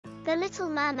The Little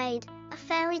Mermaid, a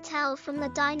fairy tale from the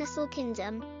Dinosaur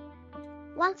Kingdom.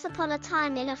 Once upon a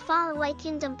time in a faraway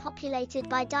kingdom populated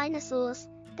by dinosaurs,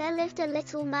 there lived a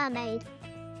little mermaid.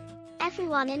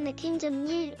 Everyone in the kingdom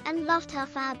knew and loved her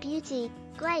for her beauty,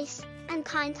 grace, and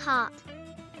kind heart.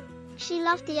 She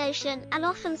loved the ocean and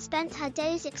often spent her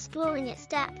days exploring its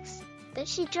depths, but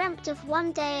she dreamt of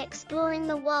one day exploring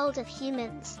the world of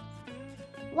humans.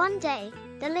 One day,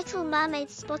 the Little Mermaid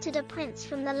spotted a prince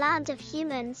from the land of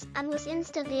humans and was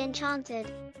instantly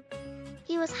enchanted.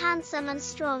 He was handsome and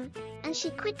strong, and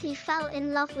she quickly fell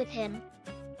in love with him.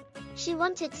 She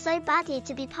wanted so badly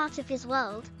to be part of his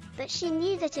world, but she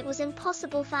knew that it was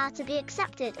impossible for her to be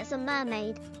accepted as a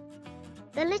mermaid.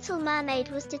 The Little Mermaid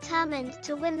was determined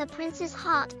to win the prince's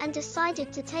heart and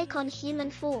decided to take on human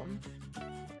form.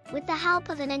 With the help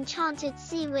of an enchanted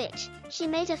sea witch, she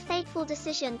made a fateful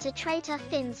decision to trade her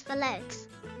fins for legs.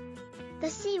 The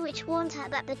sea witch warned her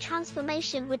that the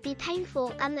transformation would be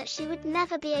painful and that she would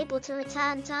never be able to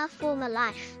return to her former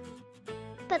life.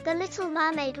 But the Little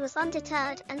Mermaid was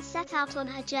undeterred and set out on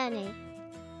her journey.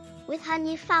 With her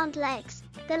newfound legs,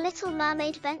 the Little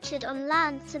Mermaid ventured on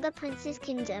land to the prince's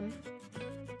kingdom.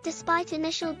 Despite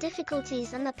initial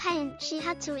difficulties and the pain she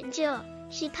had to endure,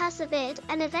 she persevered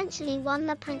and eventually won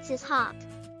the prince's heart.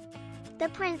 The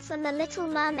prince and the Little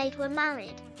Mermaid were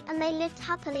married, and they lived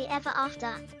happily ever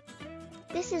after.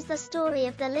 This is the story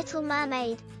of the Little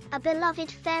Mermaid, a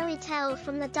beloved fairy tale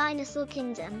from the Dinosaur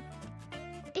Kingdom.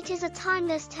 It is a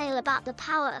timeless tale about the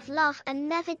power of love and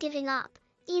never giving up,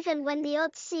 even when the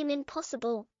odds seem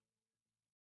impossible.